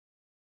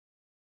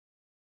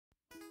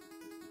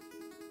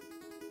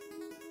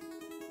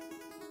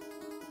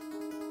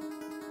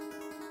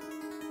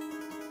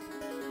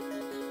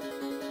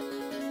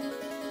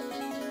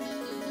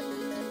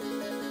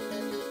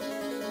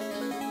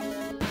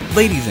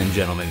Ladies and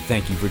gentlemen,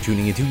 thank you for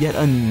tuning into yet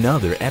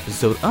another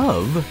episode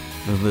of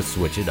The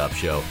Switch It Up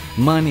Show.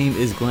 My name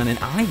is Glenn and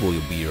I will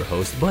be your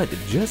host, but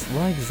just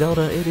like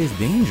Zelda, it is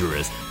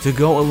dangerous to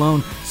go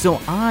alone,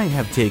 so I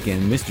have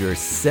taken Mr.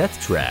 Seth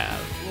Trav.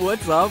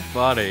 What's up,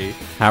 buddy?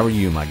 How are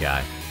you, my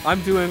guy?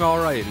 I'm doing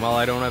alright. While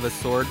I don't have a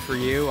sword for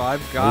you,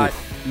 I've got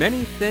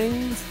many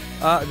things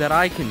that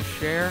I can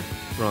share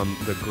from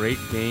the great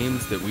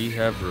games that we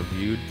have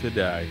reviewed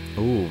today.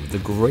 Ooh, the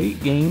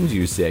great games,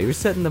 you say. You're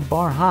setting the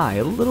bar high,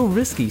 a little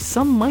risky,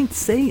 some might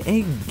say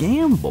a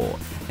gamble.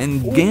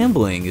 And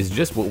gambling is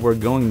just what we're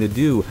going to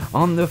do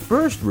on the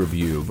first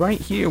review,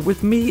 right here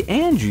with me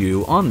and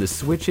you on the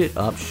Switch It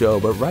Up Show,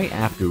 but right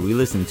after we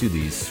listen to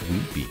these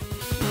sweet beats.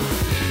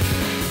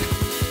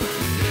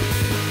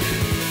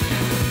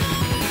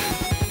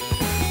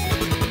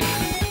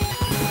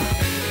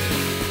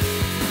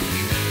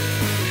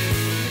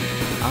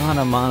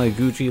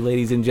 Hanamaguchi,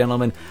 ladies and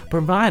gentlemen,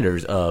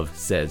 providers of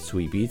said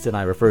sweet beats that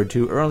I referred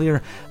to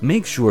earlier.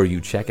 Make sure you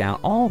check out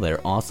all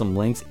their awesome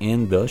links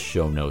in the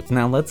show notes.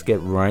 Now let's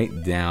get right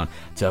down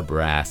to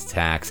brass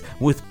tacks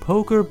with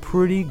Poker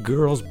Pretty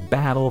Girls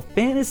Battle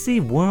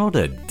Fantasy World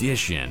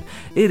Edition.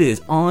 It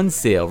is on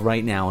sale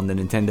right now on the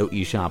Nintendo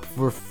eShop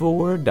for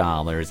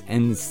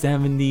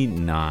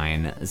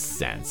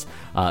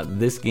 $4.79.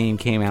 This game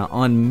came out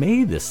on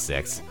May the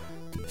 6th.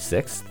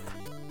 6th?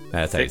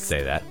 That's how you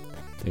say that.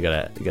 You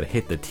gotta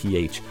hit the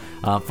TH.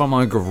 From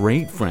our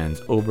great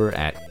friends over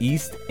at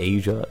East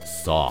Asia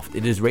Soft.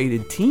 It is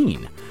rated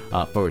teen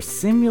for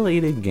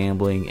simulated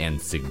gambling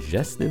and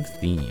suggestive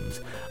themes.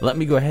 Let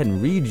me go ahead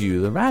and read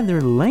you the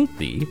rather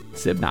lengthy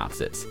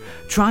synopsis.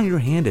 Try your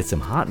hand at some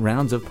hot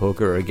rounds of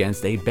poker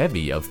against a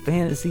bevy of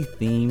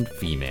fantasy-themed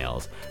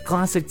females.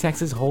 Classic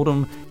Texas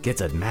Hold'em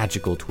gets a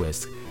magical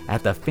twist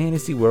at the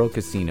Fantasy World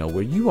Casino,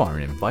 where you are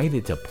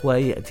invited to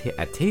play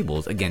at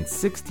tables against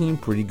 16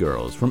 pretty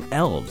girls, from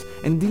elves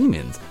and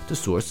demons to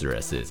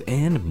sorceresses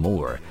and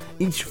more.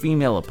 Each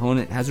female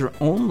opponent has her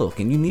own look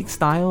and unique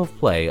style of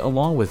play,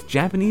 along with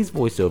Japanese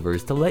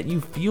voiceovers to let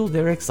you feel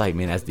their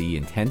excitement as the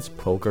intense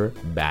poker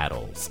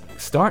battles.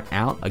 Start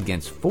out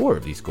against 4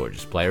 of these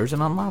gorgeous players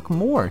and unlock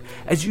more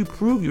as you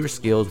prove your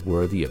skills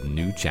worthy of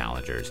new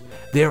challengers.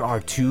 There are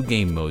 2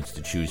 game modes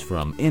to choose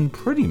from. In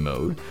Pretty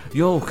Mode,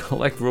 you'll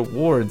collect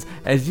rewards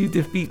as you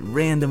defeat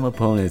random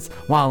opponents,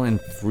 while in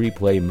Free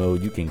Play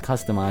Mode, you can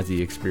customize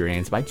the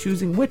experience by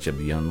choosing which of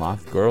the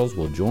unlocked girls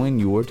will join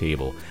your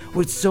table.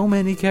 With so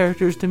many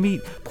characters to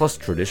meet, plus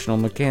traditional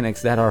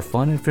mechanics that are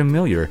fun and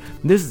familiar,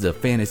 this is a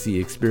fantasy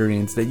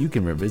experience that you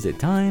can revisit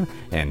time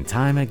and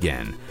time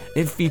again.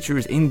 It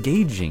features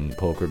engaging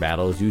poker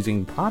battles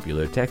using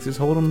popular Texas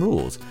Hold'em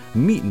rules.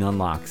 Meet and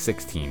unlock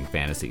 16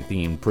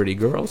 fantasy-themed pretty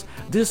girls.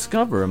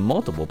 Discover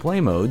multiple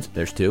play modes,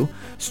 there's 2.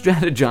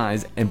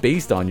 Strategize and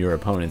based on your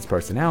opponent's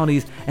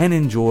personalities, and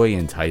enjoy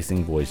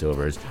enticing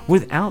voiceovers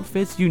with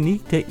outfits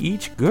unique to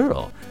each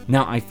girl.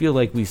 Now, I feel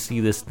like we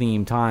see this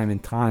theme time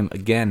and time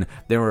again.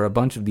 There are a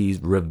bunch of these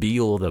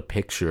reveal the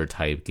picture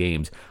type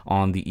games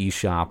on the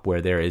eShop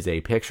where there is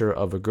a picture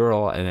of a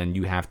girl and then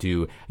you have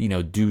to,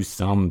 do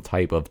some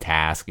type of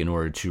task in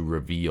order to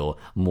reveal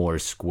more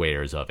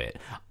squares of it.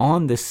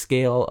 On the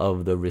scale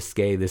of the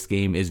risque, this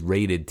game is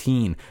rated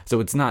teen, so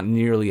it's not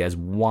nearly as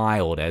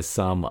wild as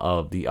some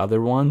of the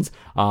other ones.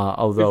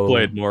 Although we've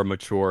played more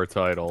mature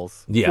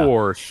titles,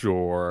 for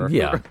sure.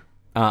 Yeah.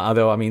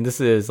 Although, I mean, this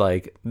is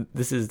like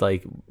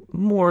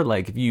more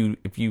like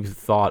if you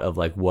thought of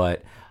like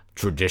what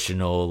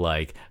traditional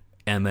like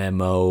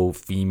MMO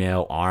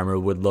female armor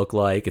would look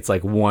like, it's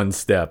like one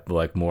step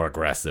like more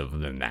aggressive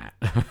than that.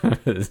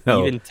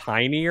 So, even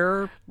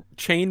tinier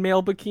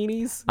chainmail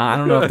bikinis? I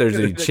don't know if there's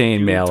any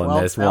chainmail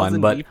in this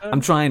one, but defense?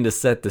 I'm trying to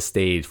set the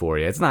stage for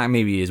you. It's not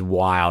maybe as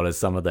wild as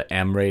some of the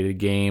M-rated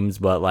games,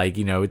 but like,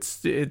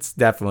 it's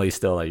definitely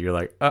still like, you're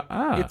like,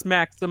 It's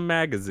Maxim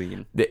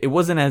Magazine. It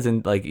wasn't as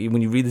in, like,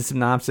 when you read the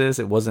synopsis,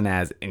 it wasn't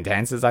as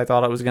intense as I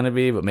thought it was going to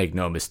be, but make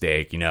no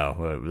mistake,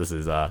 this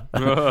is,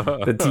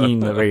 the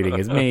teen rating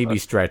is maybe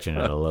stretching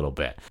it a little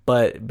bit.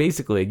 But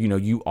basically,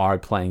 you are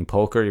playing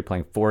poker, you're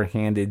playing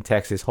 4-handed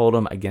Texas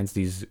Hold'em against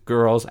these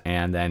girls,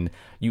 and then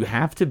you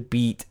have to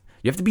beat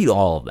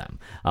all of them.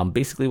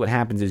 Basically what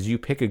happens is you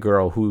pick a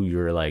girl who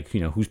you're like,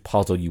 whose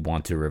puzzle you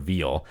want to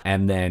reveal,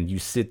 and then you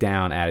sit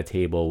down at a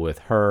table with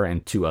her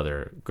and 2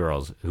 other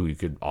girls who you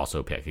could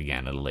also pick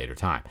again at a later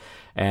time.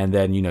 And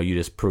then, you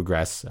just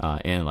progress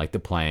in like the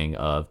playing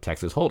of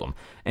Texas Hold'em.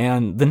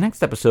 And the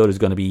next episode is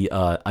going to be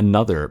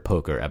another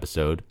poker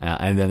episode,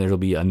 and then there'll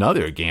be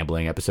another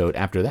gambling episode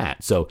after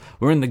that. So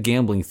we're in the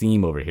gambling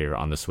theme over here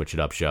on the Switch It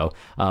Up Show.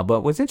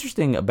 But what's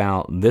interesting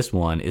about this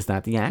one is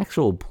that the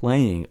actual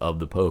playing of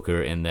the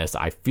poker in this,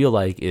 I feel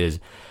like, is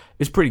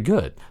pretty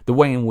good. The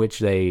way in which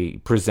they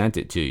present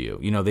it to you.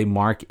 They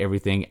mark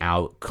everything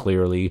out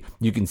clearly.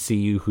 You can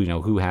see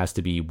who has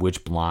to be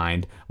which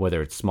blind,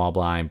 whether it's small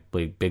blind,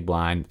 big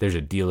blind. There's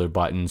a dealer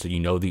button, so you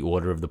know the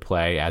order of the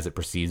play as it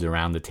proceeds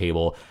around the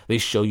table. They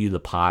show you the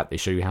pot. They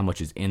show you how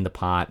much is in the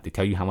pot. They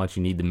tell you how much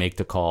you need to make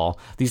to call.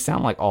 These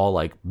sound like all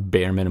like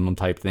bare minimum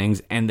type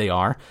things, and they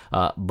are.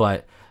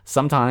 But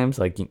sometimes,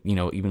 like, you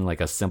know, even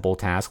like a simple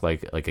task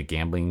like a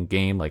gambling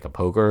game, like a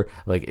poker,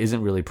 like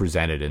isn't really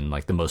presented in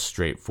like the most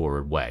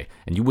straightforward way.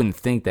 And you wouldn't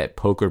think that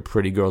Poker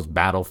Pretty Girls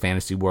Battle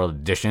Fantasy World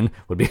Edition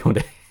would be able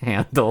to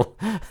handle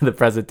the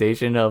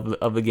presentation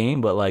of the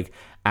game, but like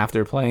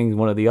after playing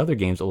one of the other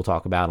games that we'll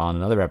talk about on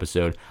another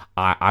episode,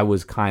 I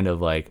was kind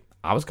of like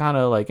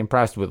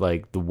impressed with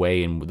like the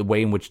way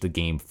in which the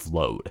game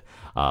flowed.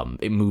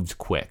 It moves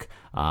quick.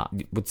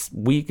 What's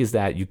weak is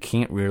that you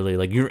can't really,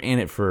 like, you're in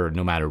it for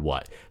no matter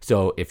what.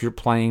 So if you're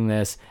playing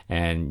this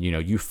and, you know,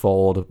 you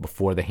fold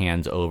before the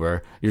hand's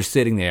over, you're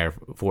sitting there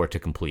for it to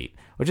complete,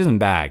 which isn't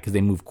bad because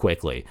they move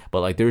quickly,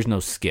 but like there's no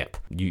skip.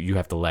 You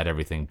have to let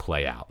everything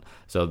play out.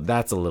 So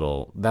that's a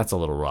little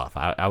rough.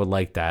 I would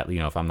like that, you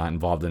know, if I'm not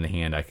involved in the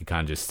hand, I could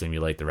kind of just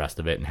simulate the rest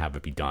of it and have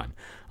it be done.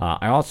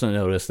 I also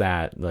noticed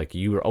that like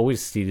you were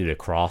always seated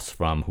across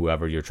from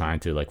whoever you're trying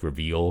to like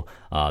reveal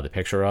the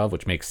picture of,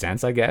 which makes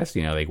sense, I guess.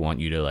 You know, they want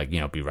you to like, you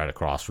know, be right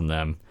across from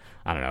them.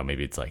 I don't know,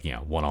 maybe it's like, you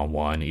know,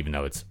 one-on-one, even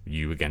though it's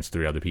you against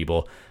 3 other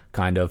people,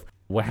 kind of.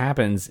 What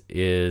happens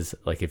is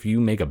like if you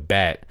make a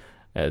bet,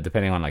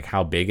 depending on like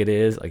how big it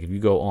is, like if you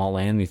go all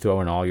in, you throw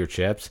in all your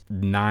chips,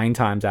 9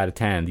 times out of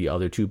 10, the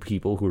other 2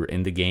 people who are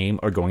in the game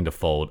are going to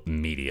fold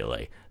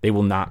immediately. They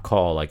will not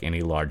call like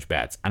any large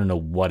bets. I don't know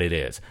what it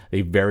is.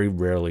 They very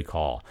rarely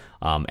call.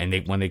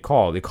 And when they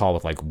call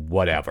with like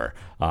whatever,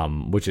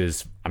 which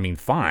is, I mean,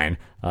 fine.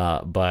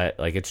 But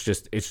like, it's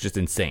just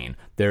insane.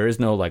 There is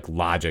no like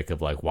logic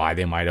of like why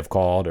they might have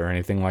called or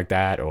anything like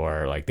that.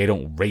 Or like, they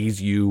don't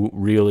raise you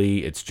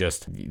really. It's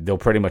just, they'll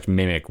pretty much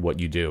mimic what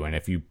you do. And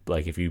if you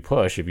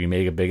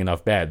make a big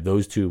enough bet,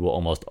 those 2 will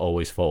almost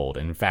always fold.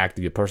 And in fact,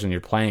 the person you're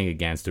playing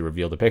against to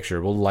reveal the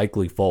picture will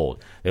likely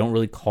fold. They don't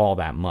really call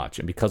that much.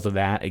 And because of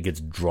that, it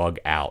gets drug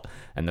out.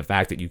 And the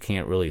fact that you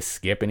can't really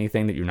skip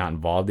anything that you're not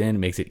involved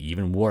in makes it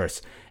even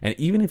worse. And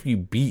even if you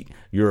beat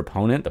your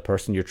opponent, the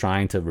person you're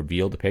trying to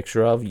reveal the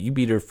picture of, you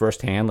beat her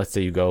first hand. Let's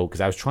say you go, because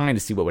I was trying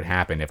to see what would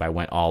happen if I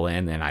went all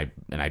in and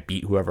I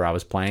beat whoever I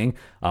was playing.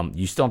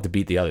 You still have to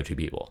beat the other 2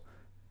 people.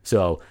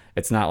 So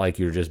it's not like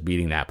you're just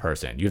beating that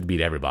person. You have to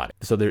beat everybody.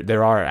 So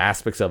there are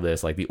aspects of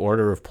this, like the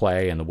order of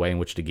play and the way in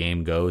which the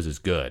game goes is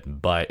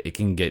good, but it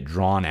can get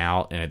drawn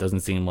out, and it doesn't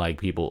seem like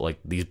people, like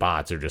these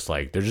bots are just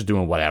like, they're just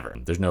doing whatever.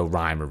 There's no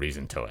rhyme or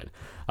reason to it.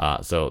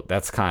 So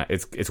that's kind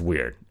of, it's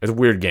weird. It's a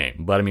weird game,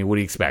 but I mean, what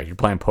do you expect? You're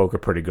playing Poker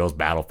Pretty Girls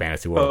Battle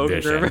Fantasy World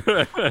Edition.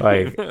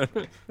 Like,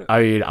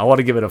 I mean, I want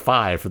to give it a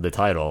 5 for the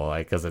title,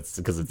 like, because it's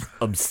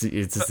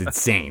just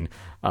insane.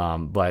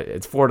 But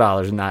it's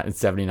 $4 and not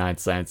 79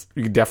 cents.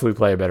 You can definitely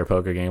play a better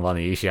poker game on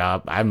the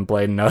eShop. I haven't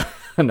played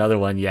another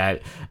one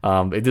yet.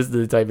 If this is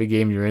the type of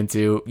game you're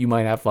into, you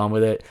might have fun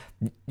with it.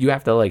 You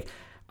have to like,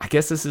 I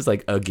guess this is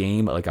like a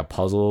game, like a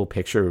puzzle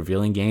picture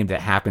revealing game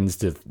that happens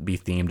to be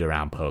themed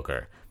around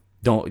poker.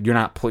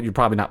 You're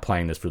probably not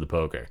playing this for the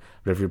poker,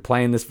 but if you're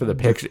playing this for the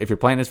picture, if you're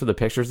playing this for the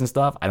pictures and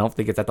stuff, I don't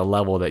think it's at the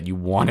level that you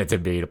want it to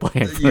be to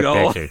play it for the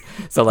pictures.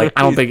 So like,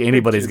 I don't think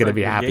anybody's going to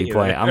be happy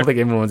playing. I don't think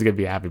anyone's going to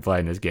be happy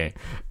playing this game.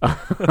 So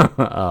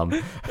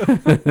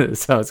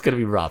it's going to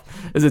be rough.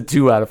 It's a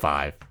 2 out of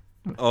 5.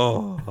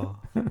 Oh,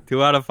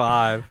 2 out of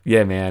 5.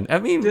 Yeah, man. I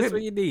mean, just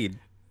what you need.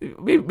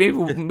 Maybe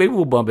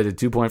we'll bump it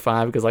to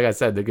 2.5 because, like I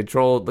said, the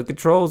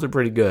controls are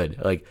pretty good.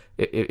 Like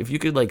if you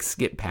could like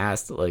skip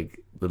past like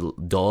the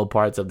dull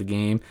parts of the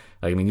game,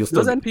 like I mean, you'll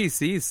still. Those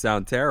NPCs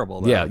sound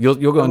terrible, though. Yeah, you'll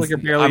go. Like you're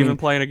barely even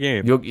playing a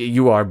game.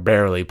 You are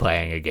barely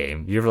playing a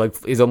game. You're like,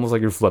 it's almost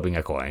like you're flipping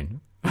a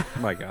coin.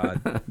 My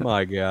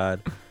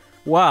God.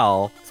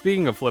 Well,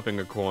 speaking of flipping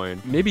a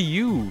coin, maybe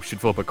you should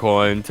flip a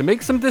coin to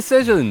make some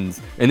decisions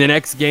in the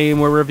next game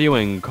we're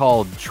reviewing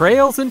called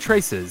Trails and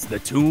Traces, The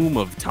Tomb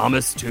of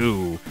Thomas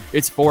 2.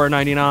 It's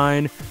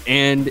 $4.99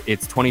 and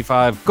it's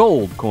 25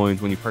 gold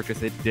coins when you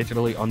purchase it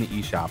digitally on the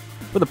eShop.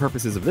 For the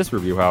purposes of this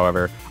review,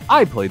 however,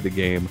 I played the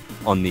game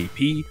on the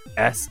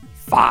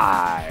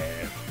PS5.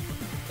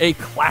 A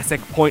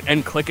classic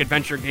point-and-click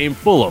adventure game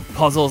full of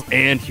puzzles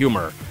and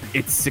humor.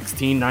 It's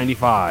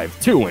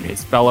 1695. 2 and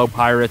his fellow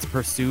pirates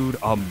pursued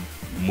a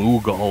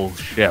Mughal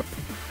ship.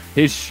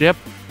 His ship,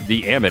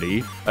 the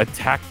Amity,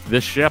 attacked the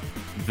ship,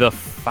 the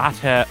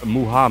Fateh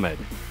Muhammad.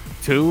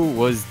 2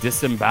 was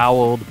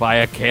disemboweled by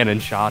a cannon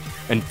shot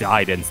and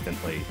died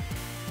instantly.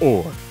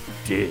 Or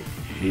did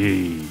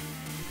he?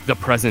 The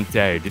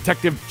present-day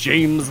Detective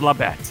James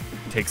Labette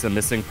takes a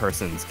missing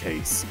persons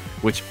case,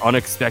 which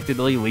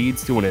unexpectedly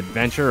leads to an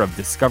adventure of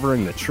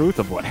discovering the truth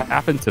of what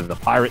happened to the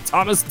pirate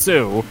Thomas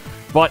 2.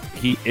 But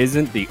he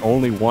isn't the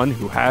only one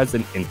who has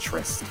an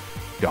interest. ...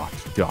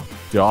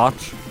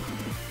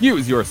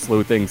 Use your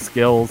sleuthing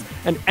skills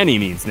and any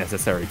means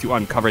necessary to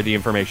uncover the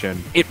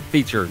information. It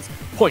features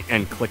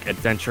point-and-click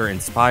adventure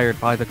inspired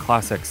by the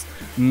classics.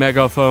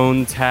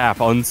 Megaphone tap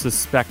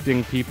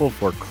unsuspecting people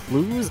for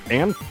clues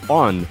and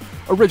fun.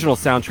 Original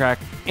soundtrack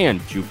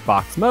and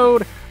jukebox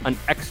mode. An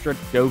extra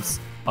dose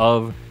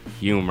of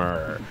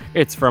humor.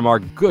 It's from our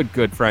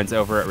good friends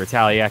over at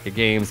Retaliaca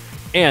Games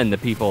and the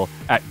people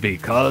at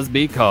Because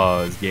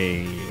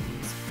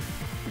Games.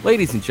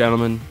 Ladies and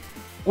gentlemen,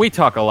 We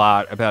talk a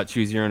lot about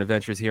choose your own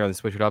adventures here on the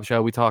Switch It Up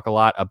show. We talk a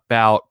lot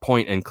about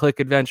point and click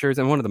adventures.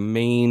 And one of the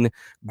main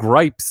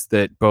gripes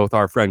that both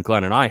our friend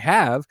Glenn and I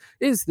have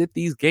is that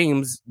these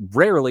games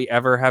rarely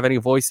ever have any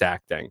voice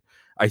acting.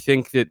 I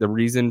think that the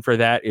reason for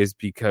that is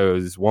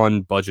because,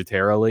 one,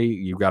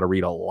 budgetarily, you've got to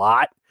read a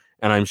lot.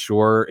 And I'm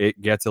sure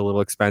it gets a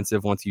little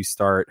expensive once you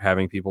start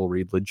having people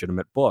read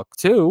legitimate books.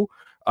 Two,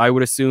 I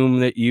would assume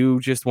that you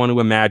just want to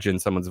imagine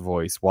someone's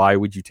voice. Why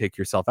would you take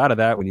yourself out of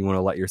that when you want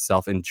to let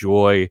yourself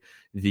enjoy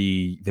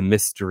the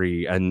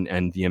mystery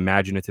and the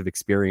imaginative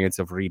experience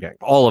of reading?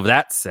 All of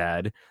that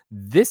said,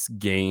 this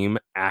game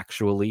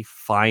actually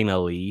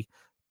finally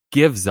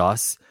gives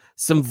us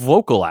some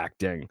vocal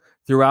acting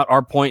throughout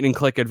our point and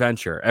click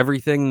adventure.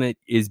 Everything that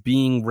is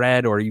being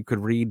read, or you could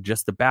read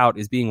just about,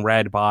 is being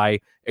read by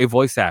a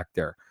voice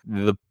actor.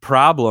 The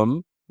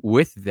problem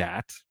with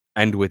that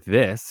and with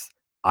this,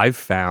 I've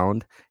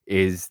found,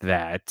 is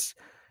that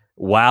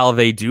while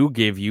they do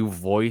give you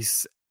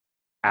voice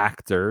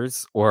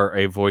actors or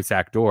a voice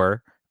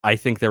actor, I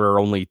think there are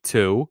only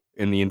two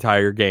in the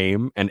entire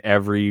game, and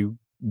every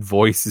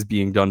voice is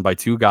being done by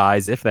two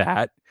guys, if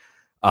that.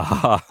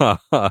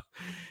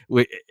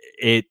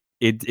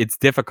 It's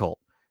difficult.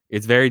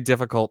 It's very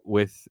difficult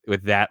with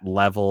that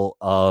level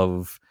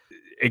of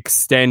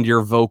extend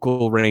your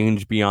vocal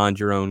range beyond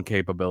your own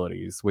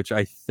capabilities, which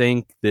I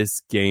think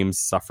this game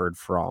suffered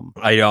from.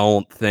 I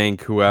don't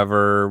think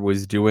whoever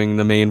was doing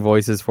the main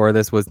voices for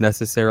this was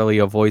necessarily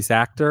a voice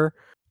actor,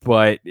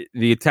 but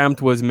the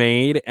attempt was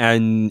made,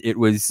 and it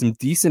was some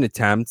decent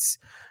attempts.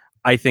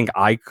 I think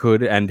I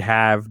could and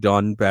have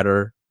done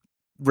better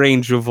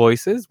range of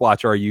voices.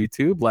 Watch our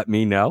YouTube, let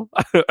me know.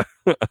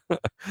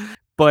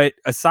 But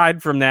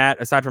aside from that,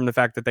 aside from the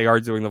fact that they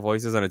are doing the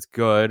voices and it's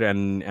good,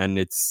 and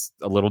it's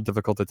a little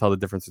difficult to tell the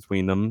difference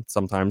between them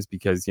sometimes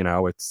because, you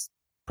know, it's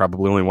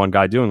probably only one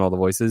guy doing all the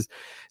voices,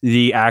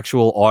 the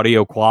actual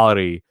audio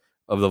quality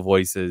of the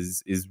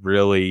voices is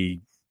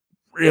really,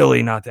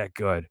 really not that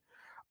good.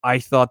 I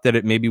thought that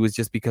it maybe was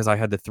just because I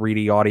had the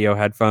 3D audio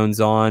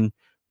headphones on.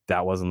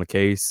 That wasn't the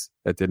case.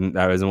 That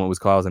isn't what was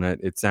causing it.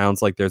 It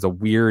sounds like there's a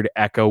weird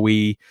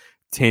echoey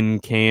tin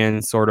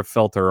can sort of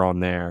filter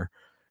on there.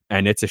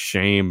 And it's a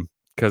shame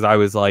because I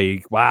was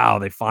like, wow,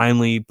 they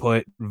finally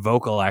put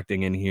vocal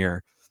acting in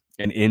here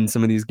and in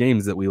some of these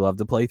games that we love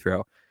to play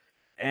through.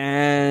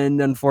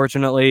 And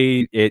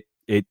unfortunately,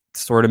 it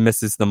sort of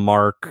misses the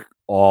mark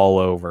all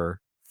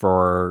over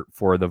for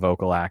the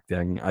vocal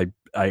acting.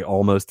 I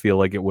almost feel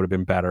like it would have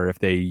been better if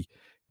they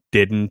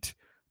didn't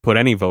put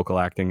any vocal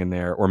acting in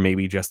there, or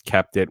maybe just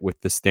kept it with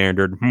the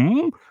standard,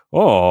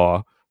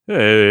 oh,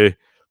 hey,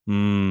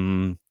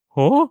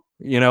 huh?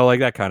 You know, like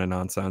that kind of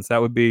nonsense.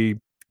 That would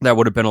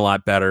have been a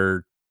lot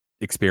better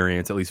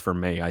experience, at least for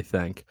me, I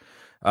think.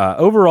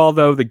 Overall,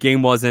 though, the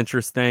game was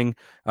interesting.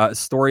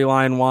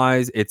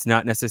 Storyline-wise, it's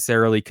not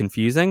necessarily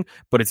confusing,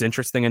 but it's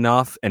interesting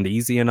enough and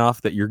easy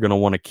enough that you're going to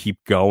want to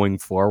keep going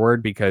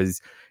forward because,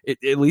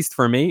 at least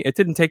for me, it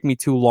didn't take me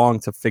too long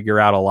to figure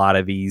out a lot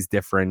of these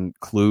different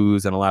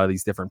clues and a lot of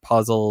these different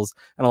puzzles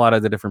and a lot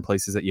of the different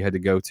places that you had to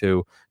go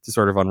to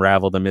sort of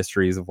unravel the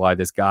mysteries of why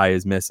this guy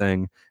is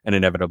missing and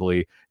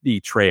inevitably the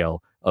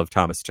trail of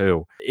Thomas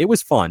 2. It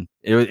was fun.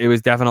 It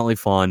was definitely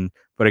fun.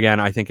 But again,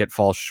 I think it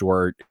falls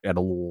short at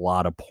a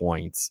lot of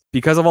points.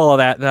 Because of all of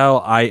that, though,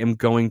 I am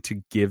going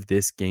to give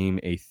this game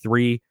a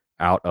 3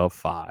 out of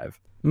 5.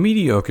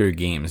 Mediocre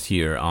games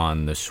here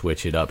on the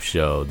Switch It Up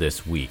show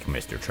this week,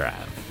 Mr.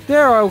 Trav.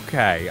 They're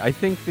okay. I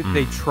think that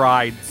they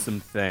tried some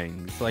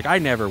things. Like, I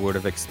never would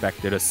have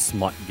expected a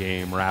smut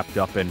game wrapped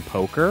up in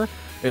poker.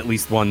 At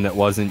least one that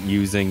wasn't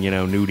using,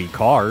 nudie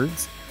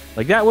cards.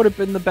 Like, that would have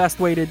been the best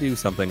way to do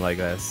something like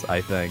this,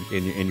 I think,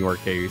 in your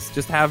case.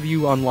 Just have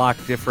you unlock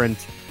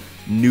different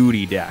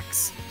nudie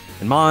decks.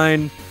 And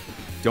mine,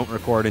 don't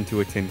record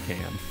into a tin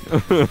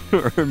can.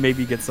 Or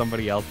maybe get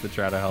somebody else to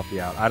try to help you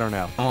out. I don't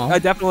know. I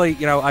definitely,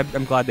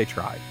 I'm glad they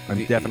tried.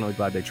 I'm definitely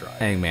glad they tried.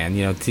 Hey, man,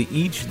 to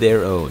each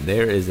their own.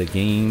 There is a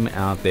game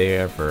out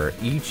there for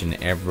each and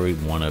every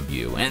one of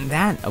you. And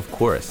that, of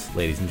course,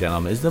 ladies and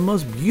gentlemen, is the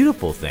most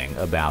beautiful thing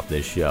about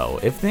this show.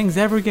 If things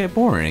ever get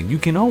boring, you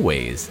can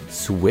always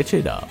switch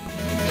it up.